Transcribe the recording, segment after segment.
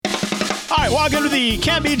All right, welcome to the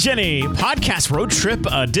Can't Be Jenny podcast road trip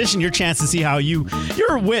edition. Your chance to see how your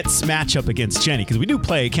wits match up against Jenny, because we do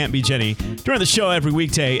play Can't Be Jenny during the show every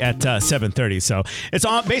weekday at 7:30. So it's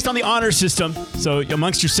based on the honor system. So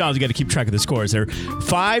amongst yourselves, you got to keep track of the scores. There are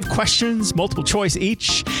 5 questions, multiple choice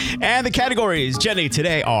each, and the categories, Jenny,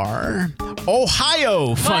 today are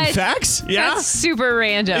Ohio fun facts. Yeah, that's super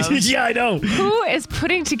random. Yeah, I know. Who is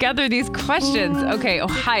putting together these questions? Okay,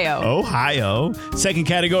 Ohio. Second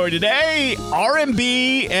category today,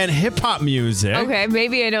 R&B and hip hop music. Okay,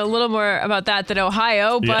 maybe I know a little more about that than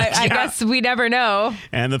Ohio, but I guess we never know.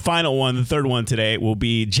 And the final one, the third one today, will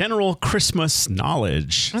be general Christmas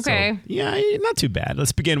knowledge. Okay. So, yeah, not too bad.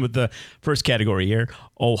 Let's begin with the first category here,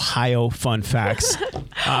 Ohio fun facts.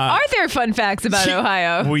 Are there fun facts about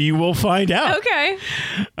Ohio? We will find out.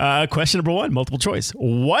 Okay. Question number 1, multiple choice.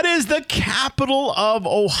 What is the capital of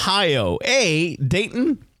Ohio? A,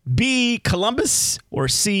 Dayton, B, Columbus, or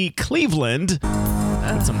C, Cleveland?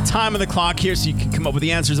 Put some time on the clock here so you can come up with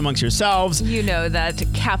the answers amongst yourselves. You know that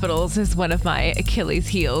capitals is one of my Achilles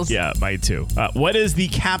heels. Yeah, mine too. What is the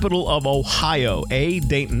capital of Ohio? A,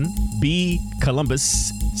 Dayton, B,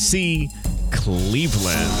 Columbus, C,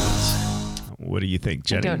 Cleveland. What do you think,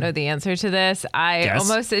 Jenny? I don't know the answer to this. I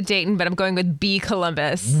almost said Dayton, but I'm going with B,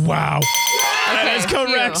 Columbus. Wow. Okay, that is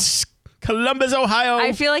correct. Columbus, Ohio.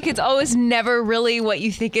 I feel like it's always never really what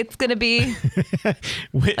you think it's going to be.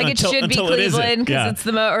 It should be Cleveland because it's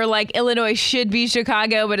the or like Illinois should be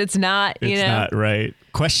Chicago, but it's not. It's not, right.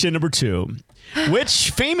 Question number 2.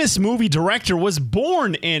 Which famous movie director was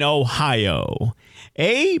born in Ohio?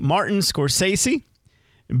 A, Martin Scorsese,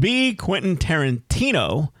 B, Quentin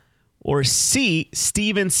Tarantino, or C,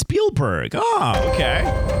 Steven Spielberg? Oh, okay.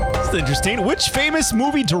 That's interesting. Which famous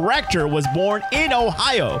movie director was born in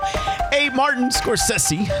Ohio? A, Martin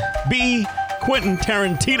Scorsese, B, Quentin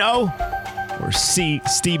Tarantino, or C,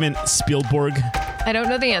 Steven Spielberg? I don't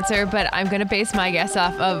know the answer, but I'm going to base my guess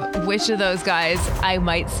off of which of those guys I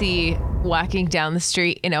might see walking down the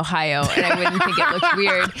street in Ohio, and I wouldn't think it looked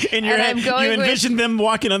weird. In your head, you envision them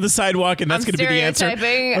walking on the sidewalk, and that's going to be the answer.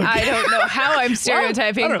 Okay. I don't know how I'm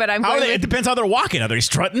stereotyping, but I'm going with it depends how they're walking. Are they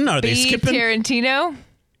strutting? Are they skipping? Tarantino?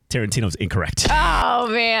 Tarantino's incorrect. Oh,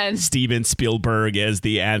 man. Steven Spielberg is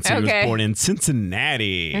the answer. He was born in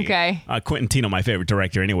Cincinnati. Okay. Quentin Tarantino, my favorite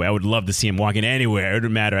director anyway. I would love to see him walking anywhere. It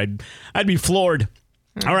wouldn't matter. I'd be floored.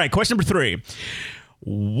 All right, question number 3.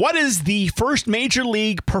 What is the first Major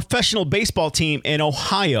League professional baseball team in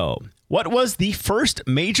Ohio? What was the first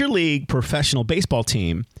Major League professional baseball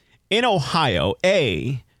team in Ohio?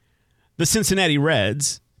 A, the Cincinnati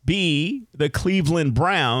Reds, B, the Cleveland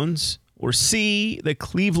Browns, or C, the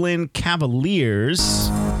Cleveland Cavaliers?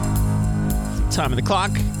 Time on the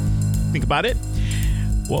clock. Think about it.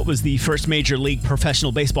 What was the first Major League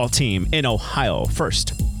professional baseball team in Ohio?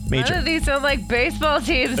 First major. None of these sound like baseball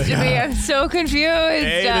teams to me. I'm so confused.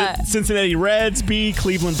 A, the Cincinnati Reds, B,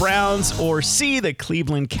 Cleveland Browns, or C, the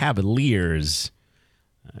Cleveland Cavaliers?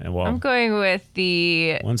 Well, I'm going with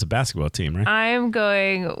the... One's a basketball team, right? I'm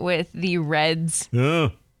going with the Reds. Yeah.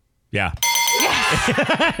 Yes.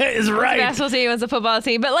 It's right. One's a basketball team, one's a football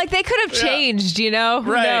team. But like they could have changed, Who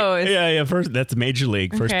knows? Yeah. First, that's Major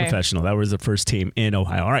League, first professional. That was the first team in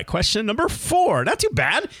Ohio. All right, question number 4. Not too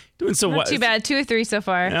bad. Doing so well. Not too bad. 2 or 3 so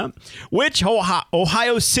far. Yeah. Which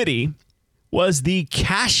Ohio city was the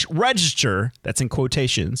cash register, that's in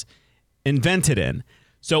quotations, invented in?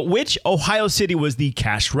 So which Ohio city was the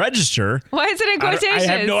cash register? Why is it in quotations?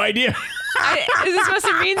 I have no idea. Is this supposed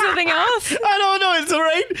to mean something else? I don't know. It's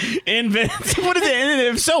right. What is it? And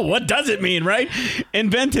if so, what does it mean, right?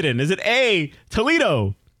 Invented in. Is it A,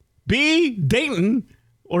 Toledo, B, Dayton,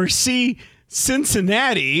 or C,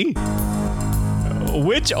 Cincinnati?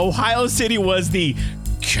 Which Ohio city was the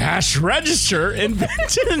cash register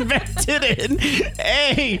invented in?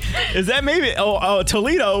 A, is that maybe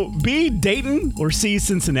Toledo, B, Dayton, or C,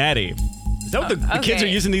 Cincinnati? Is that what the kids are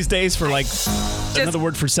using these days for like another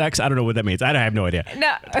word for sex? I don't know what that means. I have no idea.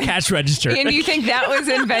 No. Cash register. And you think that was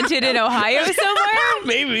invented in Ohio somewhere?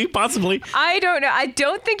 Maybe, possibly. I don't know. I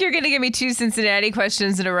don't think you're going to give me 2 Cincinnati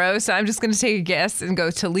questions in a row, so I'm just going to take a guess and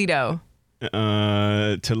go Toledo.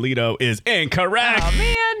 Toledo is incorrect. Oh,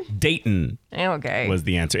 man. Dayton was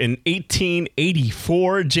the answer. In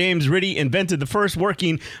 1884, James Ritty invented the first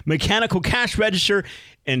working mechanical cash register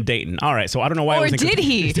in Dayton. All right, so I don't know why. Or did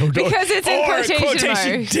he? Because it's in quotation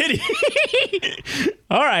marks. Did he?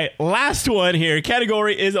 All right, last one here.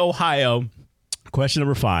 Category is Ohio. Question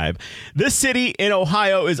number 5. This city in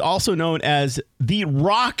Ohio is also known as the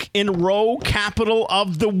rock and roll capital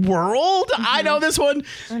of the world. Mm-hmm. I know this one.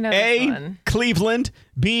 I know A, this one. Cleveland.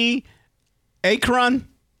 B, Akron.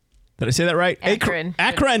 Did I say that right? Akron.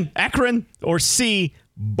 Akron. Or C,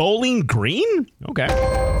 Bowling Green? Okay.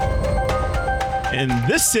 In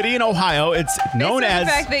this city in Ohio, it's known as...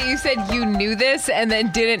 the fact that you said you knew this and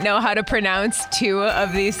then didn't know how to pronounce two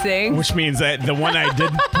of these things. Which means that the one I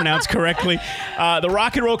did pronounce correctly. The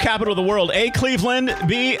rock and roll capital of the world. A, Cleveland.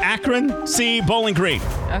 B, Akron. C, Bowling Green.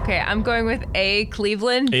 Okay, I'm going with A,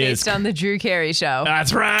 Cleveland, based on the Drew Carey show.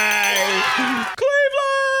 That's right.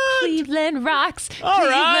 Cleveland rocks. All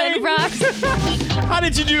Cleveland right. rocks. How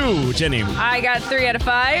did you do, Jenny? I got 3 out of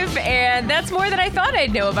 5, and that's more than I thought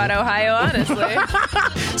I'd know about Ohio, honestly.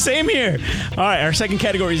 Same here. All right, our second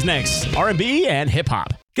category is next. R&B and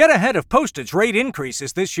hip-hop. Get ahead of postage rate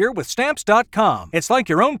increases this year with Stamps.com. It's like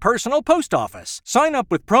your own personal post office. Sign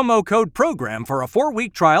up with promo code PROGRAM for a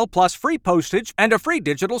 4-week trial plus free postage and a free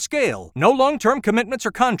digital scale. No long-term commitments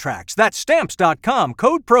or contracts. That's Stamps.com,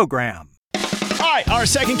 code PROGRAM. All right, our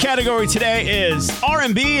second category today is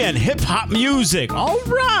R&B and hip-hop music. All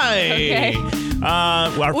right. Okay.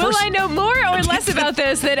 Will I know more or less about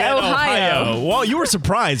this than Ohio? Well, you were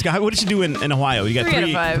surprised. What did you do in Ohio? You got 3 out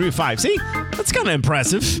of 5. 3 of 5. See? That's kind of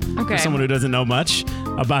impressive for someone who doesn't know much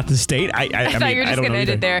about the state. I thought you were just going to end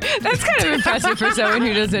it there. That's kind of impressive for someone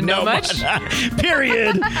who doesn't know much.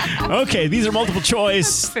 Period. Okay, these are multiple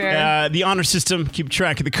choice. Fair. The honor system. Keep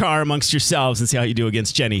track of the car amongst yourselves and see how you do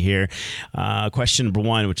against Jenny here. Question number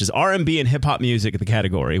 1, which is R&B and hip-hop music at the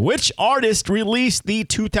category. Which artist released the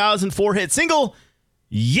 2004 hit single,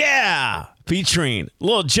 Yeah, featuring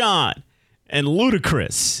Lil Jon and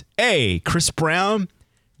Ludacris? A, Chris Brown.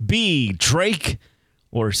 B, Drake.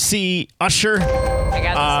 Or C, Usher. I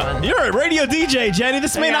got this one. You're a radio DJ, Jenny.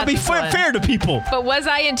 This may not be fair to people. But was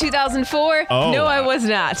I in 2004? Oh. No, I was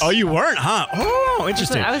not. Oh, you weren't, huh? Oh,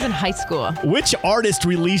 interesting. I was in high school. Which artist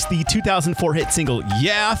released the 2004 hit single,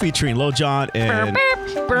 Yeah, featuring Lil Jon and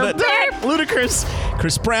Ludacris?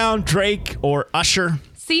 Chris Brown, Drake, or Usher?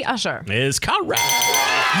 C, Usher. Is correct.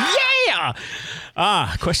 Yeah!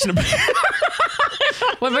 Question number...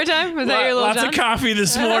 One more time? Was that your Lil Jon? Lots of coffee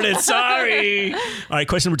this morning. Sorry. All right,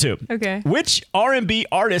 question number 2. Okay. Which R&B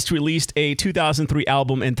artist released a 2003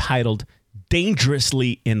 album entitled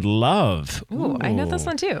Dangerously in Love? Ooh, I know this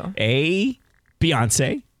one too. A,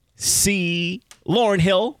 Beyonce. C, Lauryn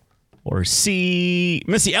Hill. Or C,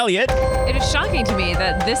 Missy Elliott. It is shocking to me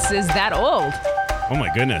that this is that old. Oh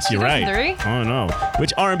my goodness, you're right. 2003? Oh no.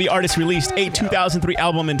 Which R&B artist released a 2003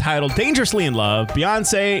 album entitled Dangerously in Love?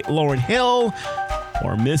 Beyonce, Lauryn Hill,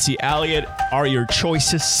 or Missy Elliott are your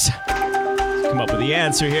choices. Let's come up with the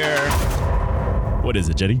answer here. What is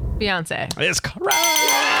it, Jenny? Beyonce. It's correct.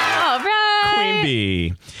 All right. Queen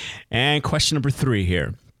Bee. And question number 3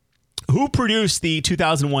 here. Who produced the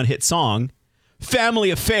 2001 hit song Family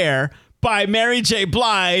Affair by Mary J.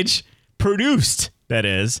 Blige? Produced, that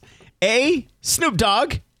is. A, Snoop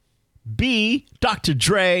Dogg. B, Dr.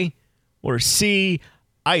 Dre. Or C,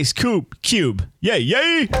 Ice Cube.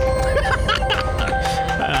 Yay.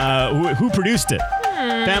 Who produced it?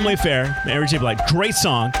 Family Affair, Mary J. Blige. Great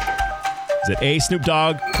song. Is it A, Snoop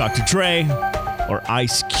Dogg, Dr. Dre, or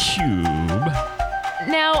Ice Cube?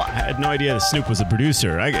 Now, I had no idea that Snoop was a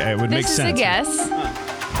producer. It would make sense. This is a guess.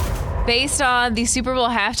 Based on the Super Bowl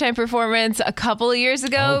halftime performance a couple of years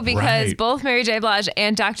ago, because both Mary J. Blige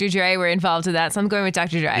and Dr. Dre were involved in that, so I'm going with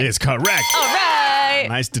Dr. Dre. It's correct. All right.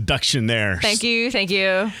 Nice deduction there. Thank you.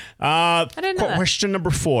 I didn't know that. Question number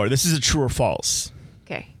 4. This is a true or false.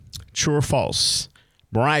 Okay. True or false?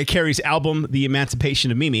 Mariah Carey's album, The Emancipation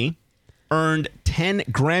of Mimi, earned 10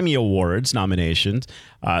 Grammy Awards nominations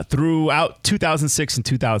throughout 2006 and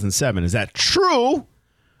 2007. Is that true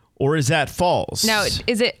or is that false? Now,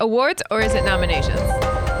 is it awards or is it nominations?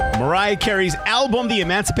 Mariah Carey's album, The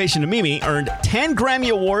Emancipation of Mimi, earned 10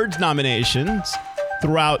 Grammy Awards nominations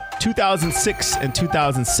throughout 2006 and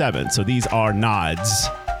 2007. So these are nods.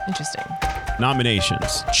 Interesting.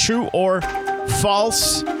 Nominations. True or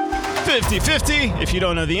false? 50-50 if you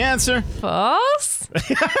don't know the answer. False?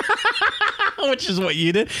 Which is what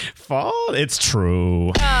you did. False? It's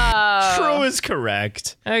true. Oh. True is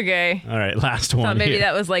correct. Okay. All right, last one. Thought maybe here.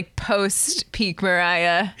 that was like post-peak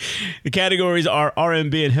Mariah. The categories are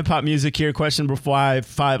R&B and hip-hop music here. Question number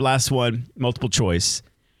 5. Last one. Multiple choice.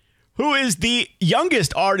 Who is the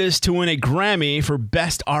youngest artist to win a Grammy for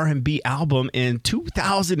Best R&B Album in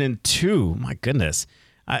 2002? My goodness.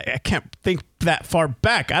 I can't think that far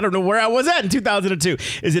back. I don't know where I was at in 2002.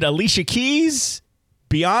 Is it Alicia Keys,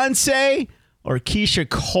 Beyonce, or Keisha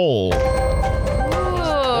Cole? Ooh.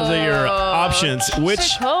 Those are your options.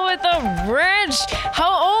 Keisha Cole with the wrench.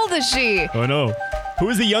 How old is she? Oh no. Who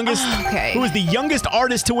is the youngest? Okay. Who is the youngest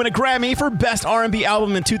artist to win a Grammy for Best R&B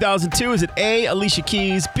Album in 2002? Is it A, Alicia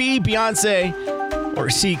Keys, B, Beyonce, or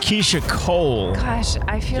C, Keisha Cole? Gosh,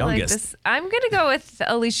 I feel like Youngest. this. I'm going to go with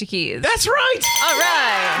Alicia Keys. That's right. All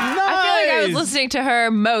right. Nice. I feel like I was listening to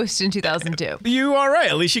her most in 2002. You are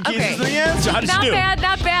right. Alicia Keys Okay. is the answer. How did Not you do? bad,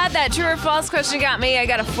 not bad. That true or false question got me. I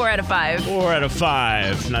got a 4 out of 5. 4 out of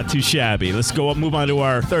 5. Not too shabby. Let's go up, move on to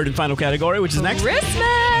our third and final category, which is next. Christmas.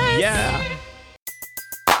 Yeah.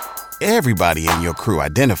 Everybody in your crew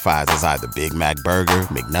identifies as either Big Mac Burger,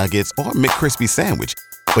 McNuggets, or McCrispy Sandwich.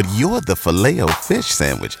 But you're the Filet-O-Fish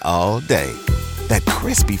Sandwich all day. That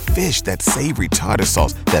crispy fish, that savory tartar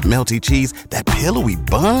sauce, that melty cheese, that pillowy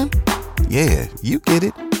bun. Yeah, you get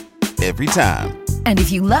it. Every time. And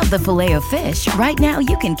if you love the Filet-O-Fish, right now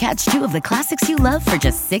you can catch 2 of the classics you love for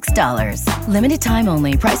just $6. Limited time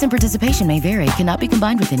only. Price and participation may vary. Cannot be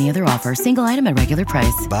combined with any other offer. Single item at regular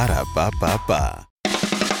price. Ba-da-ba-ba-ba.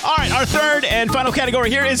 All right, our third and final category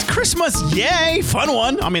here is Christmas. Yay, fun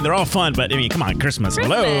one. I mean, they're all fun, but I mean, come on, Christmas.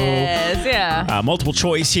 Hello. Yeah. Multiple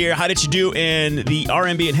choice here. How did you do in the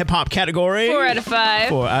R&B and hip hop category? 4 out of 5.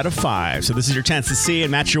 4 out of 5. So this is your chance to see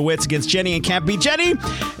and match your wits against Jenny and Can't Beat Jenny.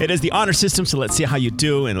 It is the honor system, so let's see how you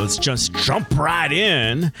do, and let's just jump right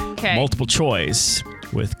in. Okay. Multiple choice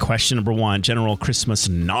with question number 1, general Christmas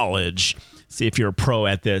knowledge. See if you're a pro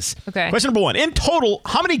at this. Okay. Question number 1. In total,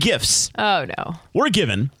 how many gifts Oh, no. were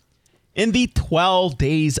given in the 12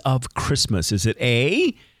 days of Christmas? Is it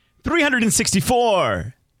A,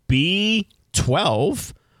 364, B,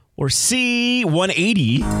 12, or C,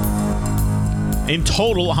 180? In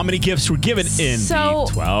total, how many gifts were given in the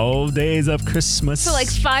 12 days of Christmas? So, like,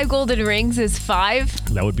 5 golden rings is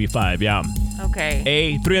 5? That would be 5, yeah. Okay.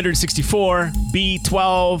 A, 364, B,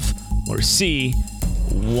 12, or C,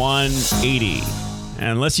 180. And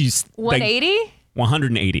unless you... 180?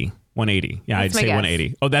 180. 180. Yeah, That's I'd my say guess.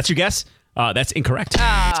 180. Oh, that's your guess? That's incorrect.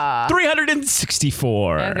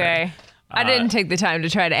 364. Okay. I didn't take the time to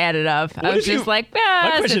try to add it up. I was just like,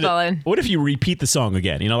 My question is, spitballing. what if you repeat the song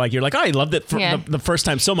again? You know, like you're like, oh, I loved it for Yeah. the first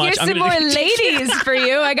time so much. Here's some more ladies for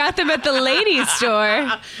you. I got them at the ladies store.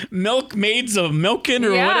 Milkmaids of Milkin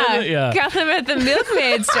or whatever. Yeah. Got them at the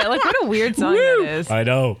milkmaid store. Like, what a weird song that is. I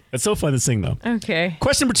know. It's so fun to sing, though. Okay.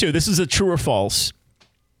 Question number 2. This is a true or false.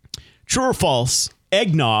 True or false,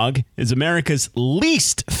 eggnog is America's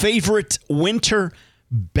least favorite winter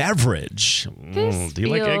beverage. This Do you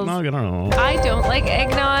like feels- eggnog? I don't know. I don't like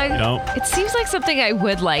eggnog. No. It seems like something I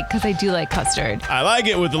would like because I do like custard. I like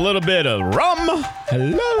it with a little bit of rum.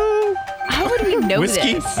 Hello. How would we know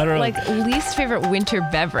Whiskey? this? I don't know. Like, least favorite winter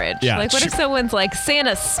beverage. Yeah, Like, what if someone's like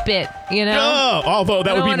Santa spit, you know? Oh, although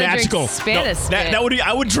that I don't would be wanna drink magical. Spanish spit. That would be.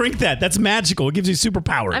 I would drink that. That's magical. It gives you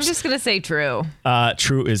superpowers. I'm just going to say true.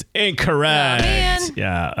 True is incorrect. Oh, man.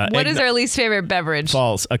 Yeah. What is our least favorite beverage?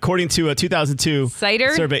 false? According to a 2002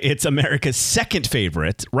 Cider? survey, it's America's second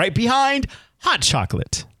favorite, right behind hot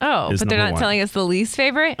chocolate. Oh, is but they're number not 1. telling us the least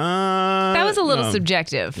favorite? That was a little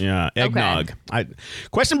subjective. Yeah, eggnog.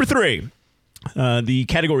 Question number 3. The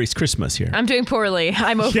category is Christmas here. I'm doing poorly.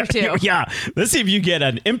 I'm over 2. Yeah. Let's see if you get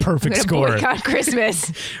an imperfect I'm score. gonna boycott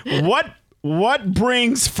Christmas. What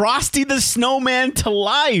brings Frosty the Snowman to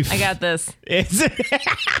life? I got this. Is it?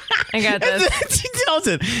 I got this. She tells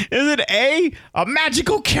it. Is it A, a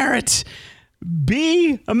magical carrot,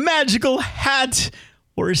 B, a magical hat,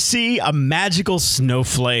 or C, a magical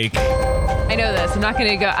snowflake? I know this. I'm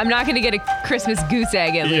not gonna get a Christmas goose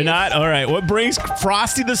egg at You're least. not? All right. What brings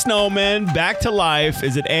Frosty the Snowman back to life?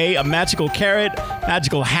 Is it A, a magical carrot,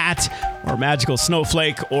 magical hat, or magical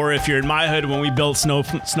snowflake? Or if you're in my hood, when we built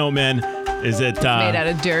snowmen, is it Made out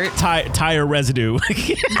of dirt. tire residue?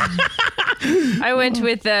 I went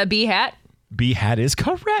with B hat. B hat is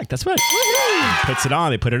correct. That's what puts it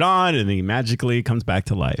on. They put it on, and he magically comes back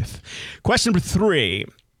to life. Question number 3.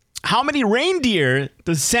 How many reindeer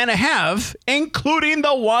does Santa have, including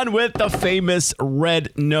the one with the famous red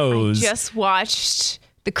nose? Just watched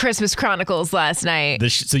the Christmas Chronicles last night.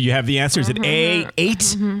 So you have the answer. Is it A,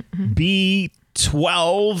 8, B,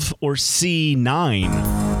 12, or C,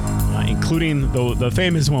 9? Including the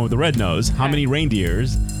famous one with the red nose. How many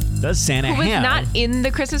reindeers does Santa Who was have? not in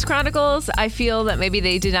the Christmas Chronicles. I feel that maybe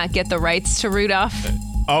they did not get the rights to Rudolph.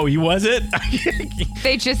 Oh, he wasn't?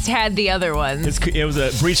 They just had the other ones. It was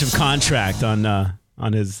a breach of contract on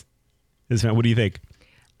his. What do you think?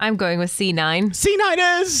 I'm going with C9.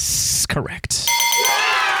 C9 is correct.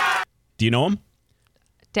 Do you know him?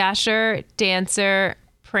 Dasher, Dancer,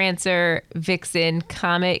 Prancer, Vixen,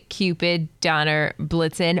 Comet, Cupid, Donner,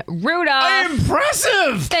 Blitzen, Rudolph.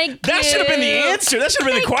 Impressive! Thank That should have been the you. answer. That should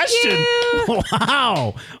have been the Thank question.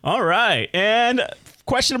 Wow. All right. And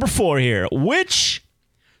question number 4 here. Which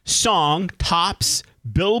song tops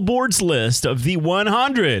Billboard's list of the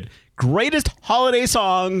 100 greatest holiday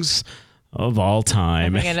songs of all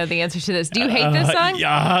time. I think I know the answer to this. Do you hate this song?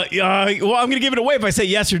 Yeah. Well, I'm going to give it away if I say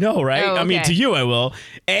yes or no, right? Oh, I mean, okay. to you I will.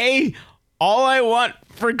 A, All I Want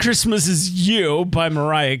for Christmas Is You by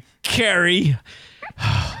Mariah Carey.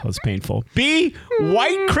 That was painful. B,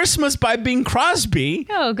 White Christmas by Bing Crosby.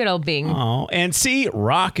 Oh, good old Bing. Oh, and C,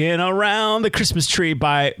 Rockin' Around the Christmas Tree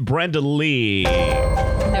by Brenda Lee,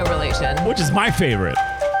 No relation. which is my favorite.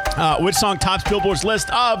 Which song tops Billboard's list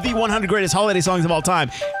of the 100 greatest holiday songs of all time?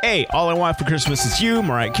 A, All I Want for Christmas Is You,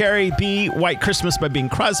 Mariah Carey. B, White Christmas by Bing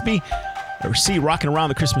Crosby. Or C, Rockin' Around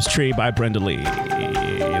the Christmas Tree by Brenda Lee.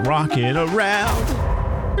 Rockin' Around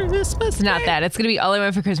Christmas. It's not that. It's going to be All I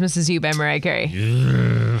Want for Christmas Is You by Mariah Carey.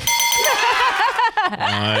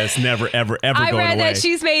 It's never, ever, ever I going read away. that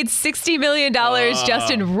she's made $60 million just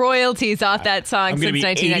in royalties off that song I'm since going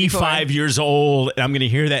to be 1994. 85 years old, and I'm going to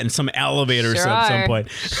hear that in some elevator Sure at some are. point.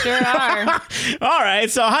 Sure are. All right,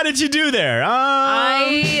 so how did you do there?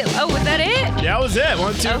 Was that it? That was it.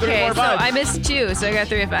 1, 2, 3, Okay, 4, so 5. I missed 2, so I got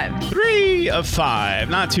 3 of 5. 3 of 5.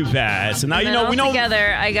 Not too bad. So now you know we know.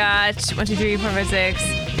 Together, I got 1, 2, 3, 4, 5, 6.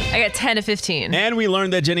 I got 10 of 15. And we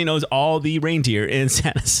learned that Jenny knows all the reindeer in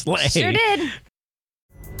Santa's sleigh. Sure did.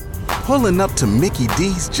 Pulling up to Mickey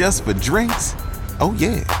D's just for drinks? Oh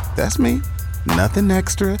yeah, that's me. Nothing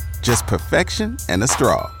extra, just perfection and a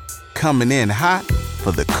straw. Coming in hot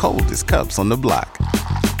for the coldest cups on the block.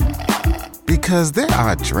 Because there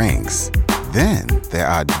are drinks. Then there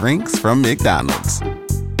are drinks from McDonald's.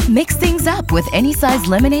 Mix things up with any size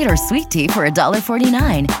lemonade or sweet tea for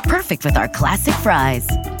 $1.49. Perfect with our classic fries.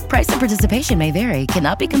 Price and participation may vary.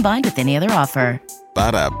 Cannot be combined with any other offer.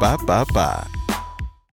 Ba-da-ba-ba-ba.